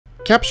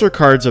Capture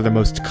cards are the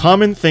most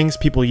common things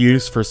people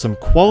use for some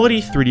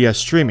quality 3DS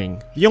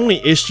streaming, the only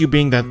issue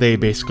being that they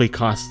basically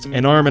cost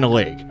an arm and a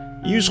leg,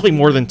 usually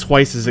more than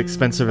twice as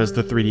expensive as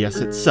the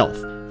 3DS itself.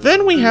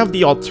 Then we have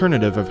the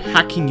alternative of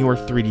hacking your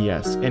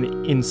 3DS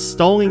and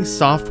installing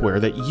software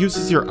that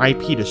uses your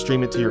IP to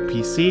stream it to your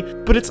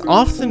PC, but it's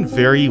often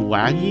very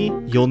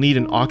laggy. You'll need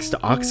an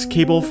aux-to-aux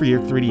cable for your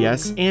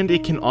 3DS, and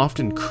it can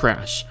often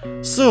crash.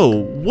 So,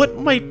 what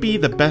might be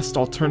the best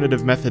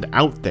alternative method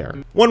out there?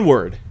 One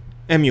word: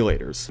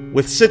 emulators.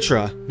 With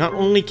Citra, not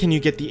only can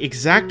you get the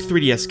exact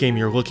 3DS game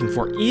you're looking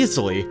for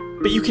easily,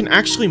 but you can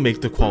actually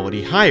make the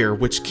quality higher,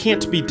 which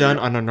can't be done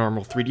on a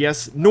normal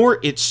 3DS, nor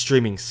its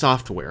streaming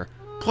software.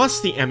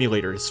 Plus, the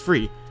emulator is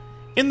free.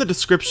 In the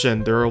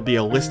description, there will be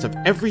a list of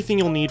everything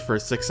you'll need for a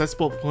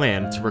successful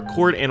plan to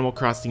record Animal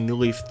Crossing New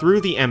Leaf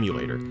through the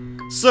emulator.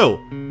 So,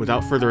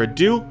 without further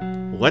ado,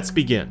 let's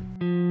begin.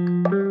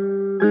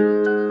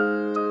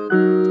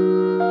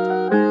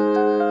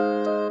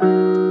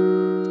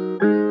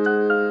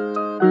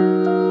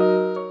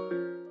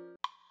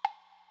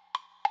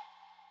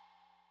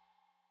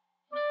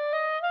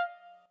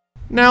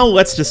 Now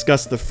let's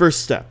discuss the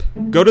first step.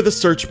 Go to the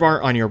search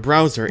bar on your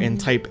browser and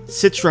type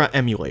Citra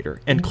emulator,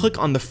 and click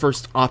on the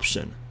first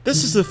option.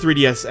 This is the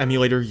 3DS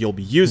emulator you'll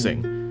be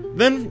using.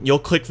 Then you'll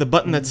click the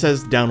button that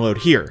says download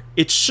here.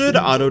 It should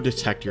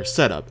auto-detect your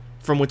setup,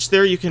 from which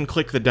there you can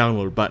click the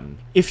download button.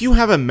 If you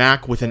have a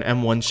Mac with an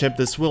M1 chip,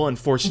 this will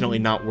unfortunately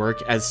not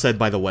work as said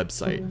by the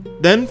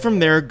website. Then from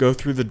there, go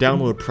through the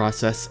download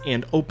process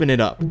and open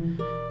it up.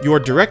 Your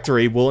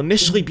directory will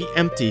initially be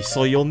empty,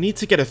 so you'll need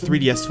to get a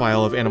 3DS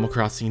file of Animal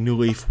Crossing New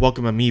Leaf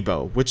Welcome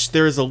Amiibo, which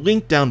there is a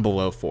link down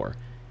below for.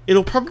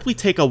 It'll probably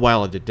take a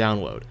while to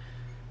download.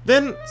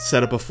 Then,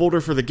 set up a folder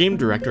for the game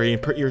directory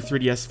and put your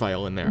 3DS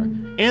file in there.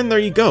 And there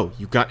you go,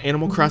 you got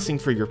Animal Crossing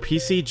for your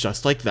PC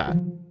just like that.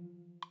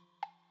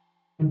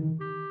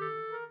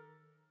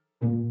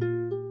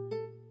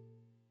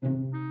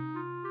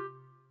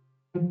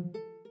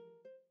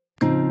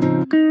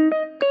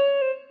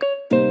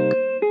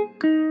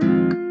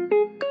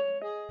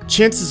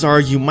 Chances are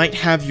you might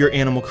have your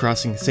Animal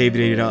Crossing save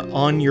data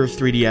on your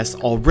 3DS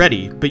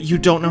already, but you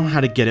don't know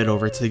how to get it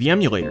over to the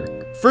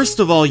emulator. First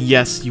of all,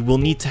 yes, you will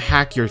need to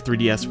hack your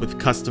 3DS with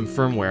custom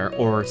firmware,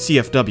 or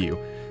CFW.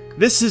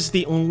 This is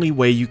the only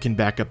way you can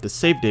back up the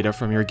save data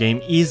from your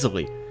game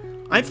easily.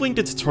 I've linked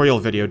a tutorial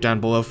video down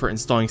below for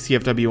installing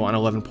CFW on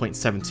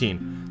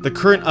 11.17, the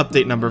current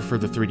update number for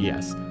the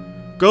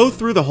 3DS. Go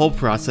through the whole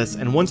process,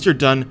 and once you're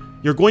done,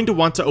 you're going to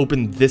want to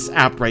open this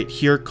app right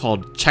here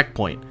called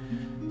Checkpoint.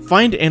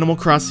 Find Animal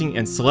Crossing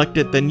and select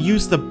it, then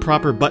use the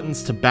proper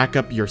buttons to back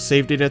up your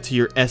save data to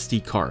your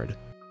SD card.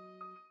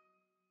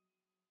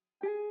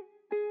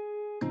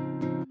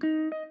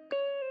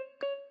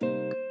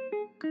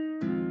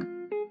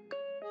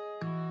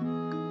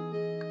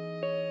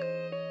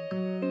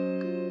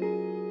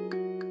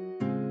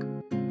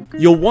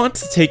 You'll want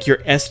to take your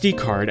SD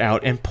card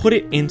out and put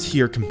it into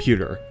your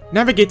computer.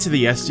 Navigate to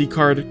the SD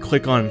card,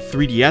 click on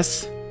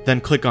 3DS, then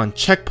click on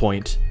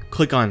Checkpoint,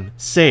 click on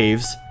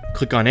Saves,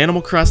 click on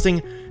Animal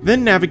Crossing,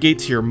 then navigate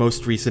to your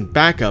most recent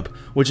backup,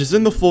 which is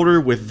in the folder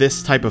with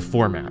this type of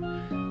format.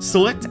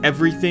 Select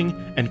everything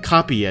and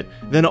copy it,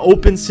 then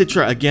open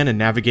Citra again and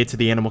navigate to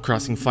the Animal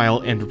Crossing file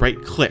and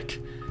right-click.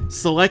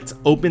 Select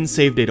Open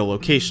Save Data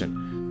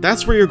Location.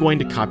 That's where you're going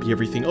to copy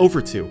everything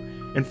over to.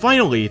 And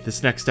finally,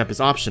 this next step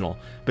is optional,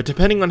 but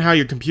depending on how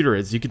your computer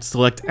is, you can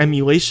select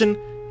Emulation,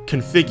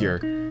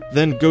 Configure,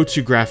 then go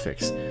to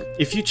Graphics.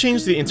 If you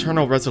change the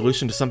internal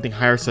resolution to something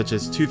higher such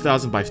as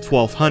 2000 by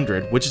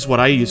 1200, which is what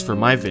I use for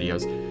my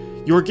videos,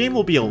 your game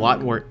will be a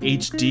lot more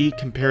HD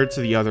compared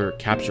to the other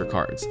capture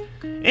cards.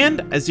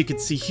 And as you can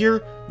see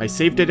here, my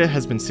save data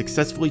has been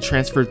successfully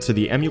transferred to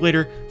the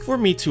emulator for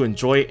me to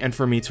enjoy and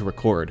for me to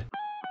record.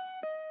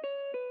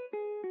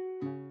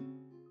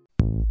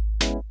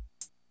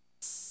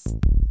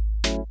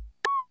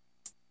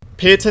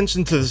 Pay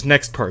attention to this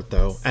next part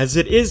though, as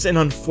it is an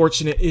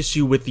unfortunate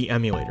issue with the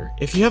emulator.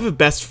 If you have a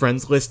best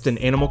friends list in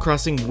Animal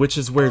Crossing, which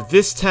is where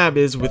this tab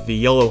is with the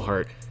yellow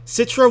heart,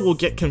 Citra will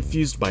get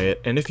confused by it,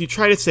 and if you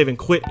try to save and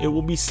quit, it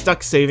will be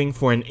stuck saving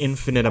for an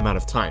infinite amount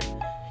of time.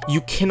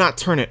 You cannot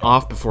turn it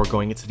off before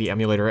going into the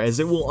emulator, as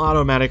it will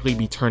automatically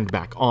be turned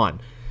back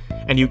on.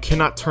 And you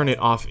cannot turn it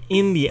off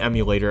in the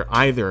emulator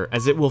either,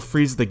 as it will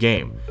freeze the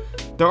game.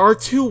 There are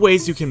two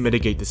ways you can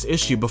mitigate this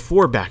issue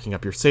before backing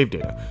up your save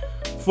data.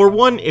 For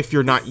one, if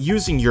you're not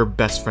using your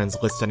best friends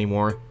list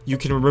anymore, you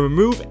can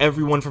remove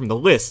everyone from the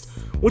list,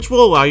 which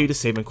will allow you to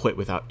save and quit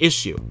without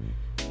issue.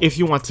 If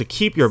you want to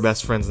keep your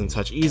best friends in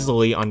touch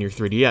easily on your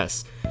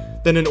 3DS,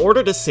 then in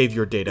order to save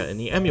your data in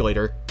the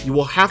emulator, you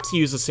will have to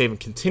use the save and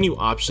continue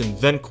option,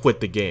 then quit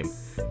the game.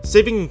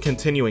 Saving and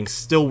continuing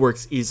still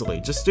works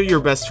easily, just do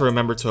your best to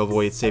remember to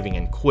avoid saving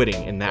and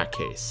quitting in that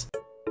case.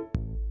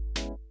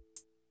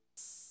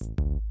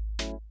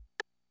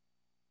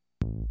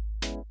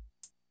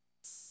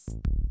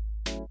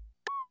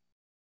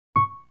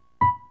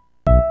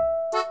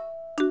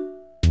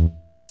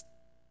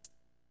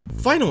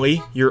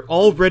 Finally, you're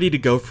all ready to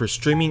go for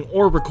streaming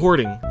or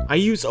recording. I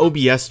use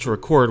OBS to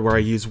record, where I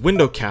use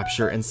window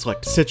capture and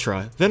select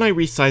Citra, then I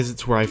resize it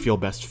to where I feel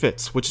best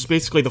fits, which is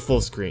basically the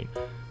full screen.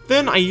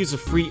 Then I use a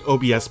free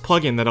OBS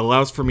plugin that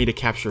allows for me to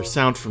capture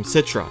sound from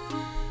Citra.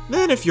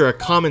 Then if you're a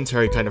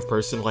commentary kind of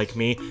person like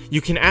me,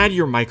 you can add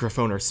your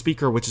microphone or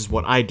speaker, which is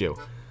what I do.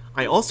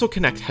 I also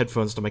connect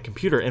headphones to my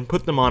computer and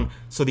put them on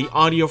so the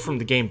audio from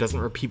the game doesn't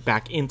repeat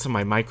back into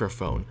my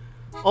microphone.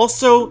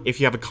 Also, if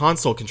you have a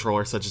console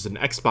controller such as an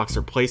Xbox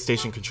or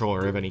PlayStation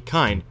controller of any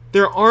kind,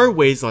 there are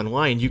ways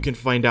online you can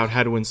find out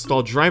how to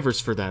install drivers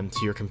for them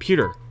to your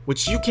computer,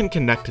 which you can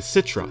connect to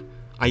Citra.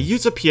 I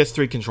use a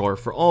PS3 controller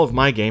for all of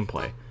my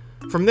gameplay.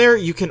 From there,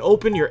 you can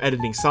open your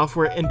editing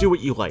software and do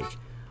what you like.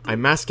 I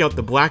mask out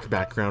the black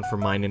background for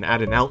mine and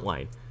add an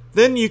outline.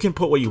 Then you can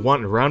put what you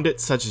want around it,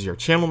 such as your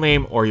channel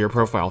name or your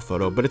profile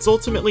photo, but it's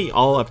ultimately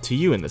all up to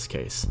you in this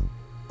case.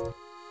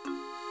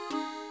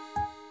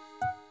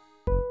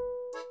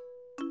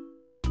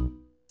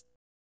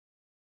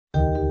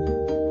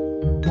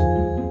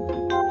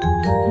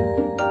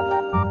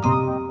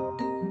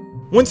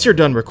 Once you're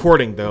done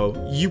recording though,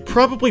 you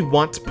probably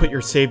want to put your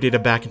save data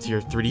back into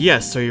your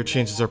 3DS so your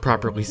changes are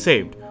properly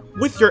saved.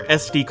 With your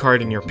SD card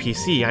in your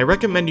PC, I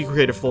recommend you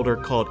create a folder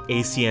called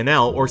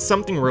ACNL or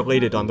something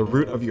related on the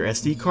root of your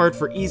SD card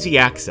for easy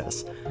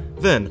access.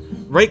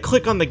 Then,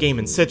 right-click on the game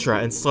in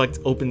Citra and select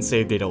Open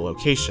Save Data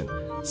Location.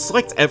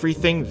 Select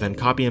everything, then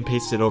copy and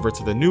paste it over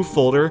to the new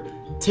folder,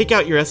 take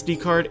out your SD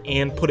card,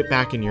 and put it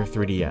back in your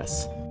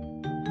 3DS.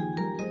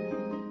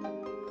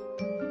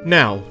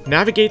 Now,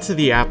 navigate to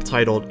the app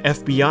titled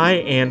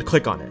FBI and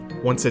click on it.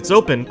 Once it's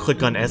open,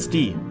 click on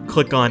SD,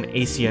 click on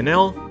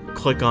ACNL,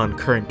 click on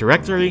Current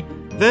Directory,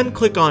 then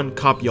click on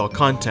Copy All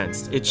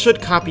Contents. It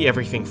should copy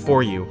everything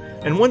for you,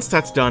 and once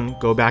that's done,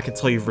 go back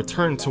until you've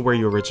returned to where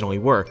you originally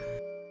were.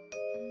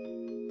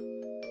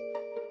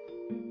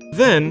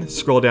 Then,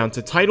 scroll down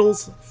to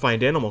Titles,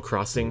 find Animal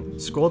Crossing,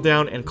 scroll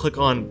down and click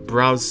on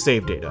Browse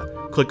Save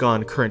Data. Click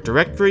on Current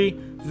Directory,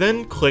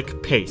 then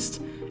click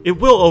Paste. It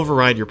will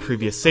override your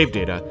previous save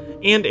data,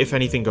 and if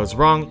anything goes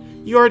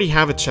wrong, you already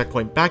have a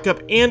checkpoint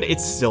backup and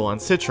it's still on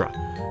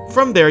Citra.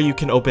 From there, you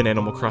can open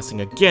Animal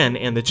Crossing again,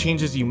 and the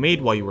changes you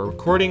made while you were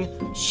recording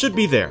should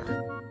be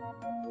there.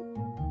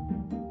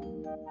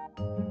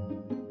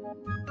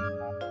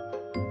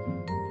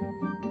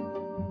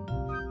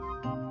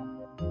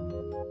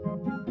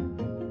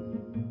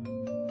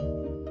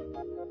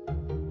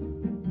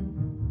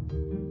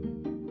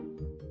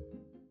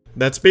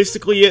 That's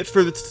basically it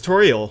for the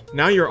tutorial.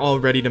 Now you're all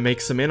ready to make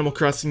some Animal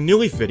Crossing New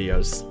Leaf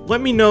videos. Let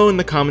me know in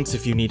the comments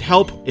if you need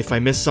help, if I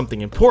missed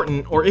something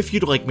important, or if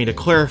you'd like me to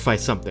clarify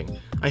something.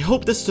 I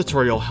hope this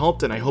tutorial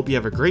helped, and I hope you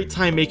have a great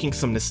time making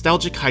some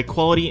nostalgic,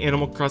 high-quality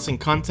Animal Crossing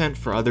content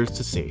for others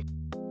to see.